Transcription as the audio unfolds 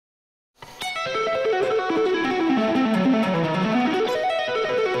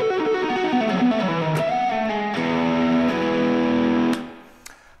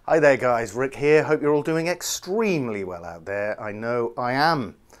Hi there guys, Rick here. Hope you're all doing extremely well out there. I know I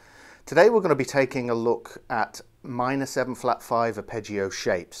am. Today we're going to be taking a look at minor 7 flat 5 arpeggio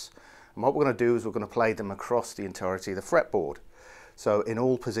shapes. And what we're going to do is we're going to play them across the entirety of the fretboard. So in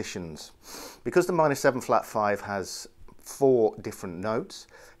all positions. Because the minor 7 flat 5 has 4 different notes,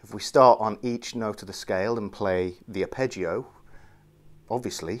 if we start on each note of the scale and play the arpeggio,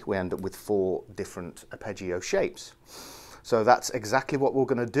 obviously we end up with 4 different arpeggio shapes. So that's exactly what we're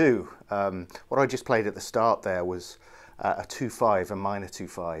going to do. What I just played at the start there was a 2-5, a minor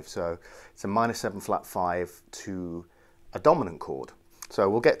 2-5. So it's a minor 7 flat 5 to a dominant chord. So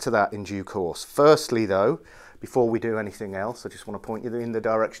we'll get to that in due course. Firstly though, before we do anything else, I just want to point you in the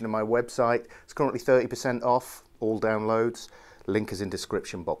direction of my website. It's currently 30% off, all downloads. Link is in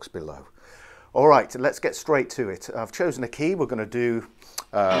description box below. All right, let's get straight to it. I've chosen a key. We're going to do,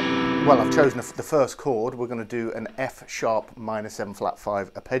 I've chosen the first chord. We're going to do an F sharp minor 7 flat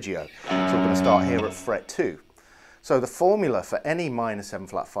 5 arpeggio. So we're going to start here at fret 2. So the formula for any minor 7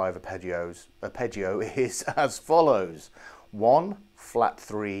 flat 5 arpeggio is as follows: 1, flat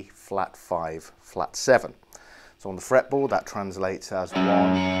 3, flat 5, flat 7. So on the fretboard that translates as 1,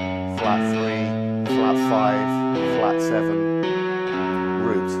 flat 3, flat 5, flat 7,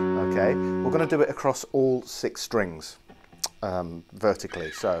 root. Okay, we're going to do it across all 6 strings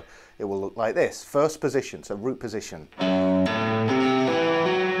vertically. So it will look like this. First position, so root position.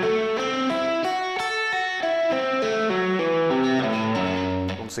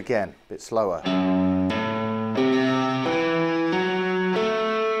 Once again, a bit slower.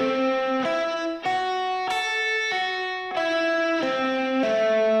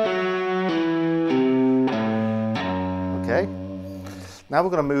 Okay. Now we're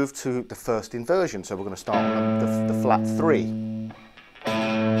going to move to the first inversion, so we're going to start on the flat 3.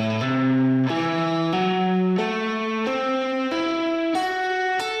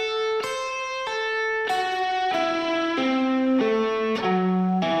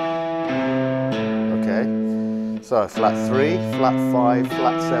 Okay, so flat 3, flat 5,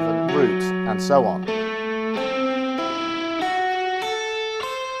 flat 7, root, and so on.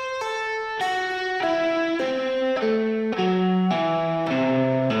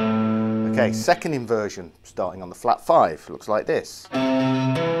 Okay, second inversion, starting on the flat 5, looks like this.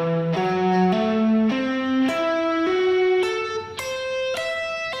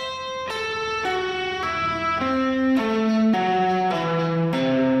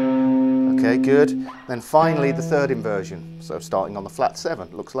 Okay, good. Then finally the third inversion, so starting on the flat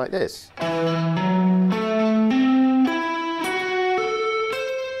 7, looks like this.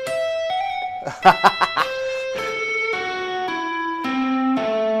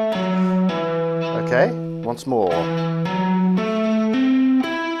 Okay, once more.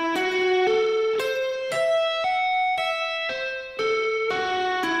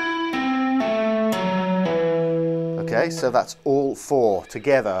 Okay, so that's all 4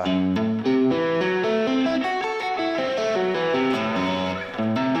 together.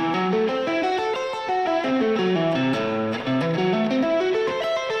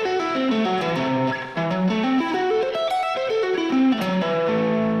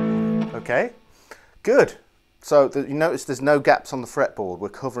 Okay. Good. So you notice there's no gaps on the fretboard. We're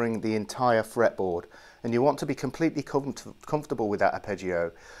covering the entire fretboard, and you want to be completely comfortable with that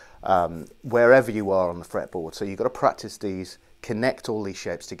arpeggio wherever you are on the fretboard. So you've got to practice these, connect all these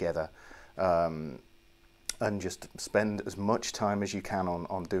shapes together, and just spend as much time as you can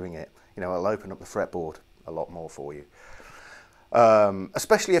on doing it. You know, it'll open up the fretboard a lot more for you.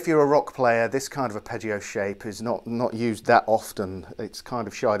 Especially if you're a rock player, this kind of arpeggio shape is not used that often. It's kind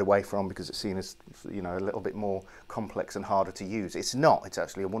of shied away from because it's seen as, you know, a little bit more complex and harder to use. It's not. It's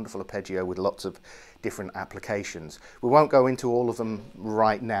actually a wonderful arpeggio with lots of different applications. We won't go into all of them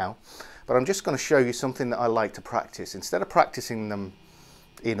right now, but I'm just going to show you something that I like to practice. Instead of practicing them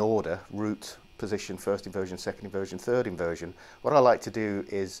in order, root, position, first inversion, second inversion, third inversion, what I like to do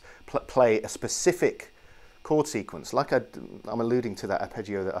is play a specific chord sequence, like I'm alluding to that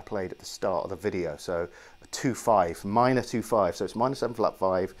arpeggio that I played at the start of the video. So a 2-5, minor 2-5, so it's minor 7 flat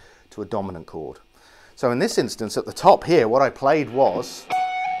 5 to a dominant chord. So in this instance, at the top here, what I played was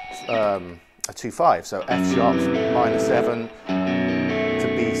a 2-5, so F sharp minor 7 to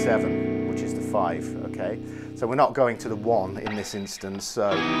B7, which is the 5. Okay, so we're not going to the 1 in this instance,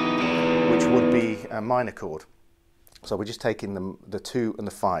 which would be a minor chord. So we're just taking the 2 and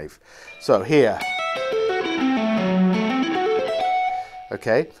the 5. So here.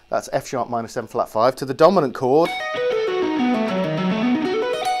 Okay, that's F sharp minor 7 flat 5 to the dominant chord,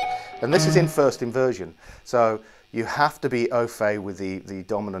 and this is in first inversion. So you have to be au fait with the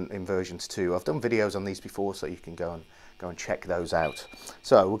dominant inversions too. I've done videos on these before, so you can go go and check those out.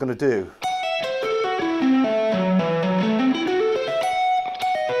 So we're going to do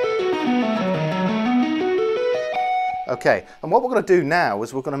okay, and what we're going to do now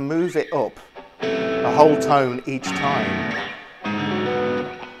is we're going to move it up a whole tone each time,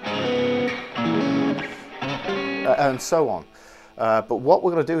 and so on. But what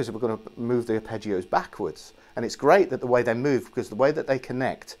we're going to do is we're going to move the arpeggios backwards, and it's great that the way they move, because the way that they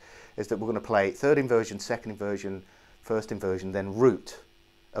connect is that we're going to play third inversion, second inversion, first inversion, then root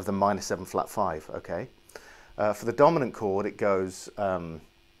of the minor 7 flat 5. Okay. For the dominant chord, it goes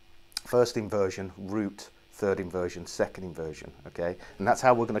first inversion, root, third inversion, second inversion. Okay, and that's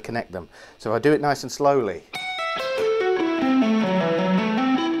how we're going to connect them. So if I do it nice and slowly.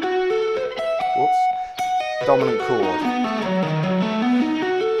 Whoops. Dominant chord.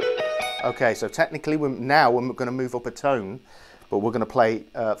 Okay, so technically we're going to move up a tone, but we're going to play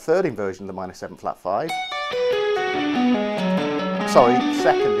third inversion of the minor 7 flat 5. Sorry,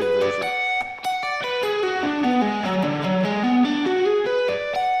 second inversion.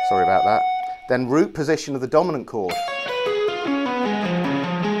 Sorry about that. Then root position of the dominant chord.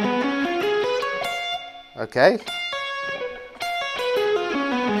 Okay.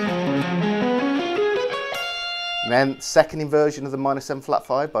 And then second inversion of the minor 7 flat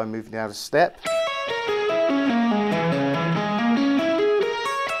 5 by moving down a step.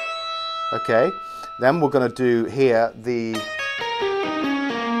 Okay, then we're going to do here the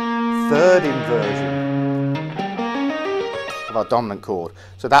third inversion of our dominant chord.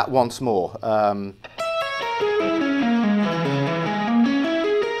 So that once more.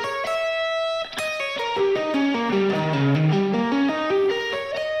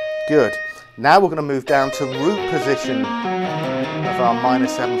 Good. Now we're going to move down to root position of our minor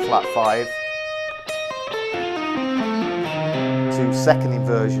 7 flat 5 to second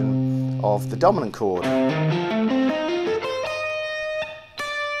inversion of the dominant chord.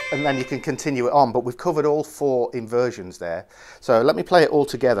 And then you can continue it on, but we've covered all 4 inversions there. So let me play it all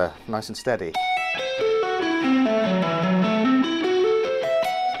together, nice and steady.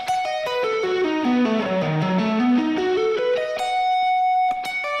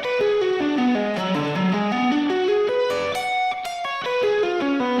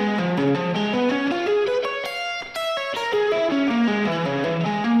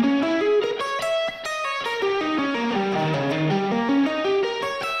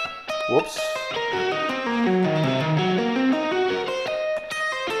 Whoops.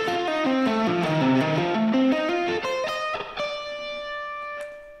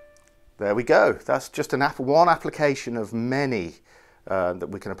 There we go. That's just one application of many that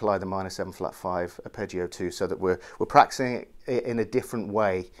we can apply the minor 7 flat 5 arpeggio to, so that we're practicing it in a different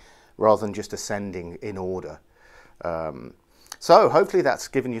way rather than just ascending in order. So hopefully that's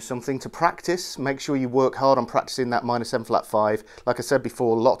given you something to practice. Make sure you work hard on practicing that minor 7 flat 5. Like I said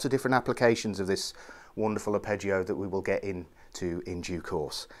before, lots of different applications of this wonderful arpeggio that we will get into in due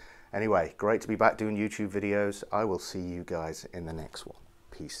course. Anyway, great to be back doing YouTube videos. I will see you guys in the next one.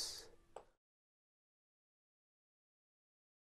 Peace.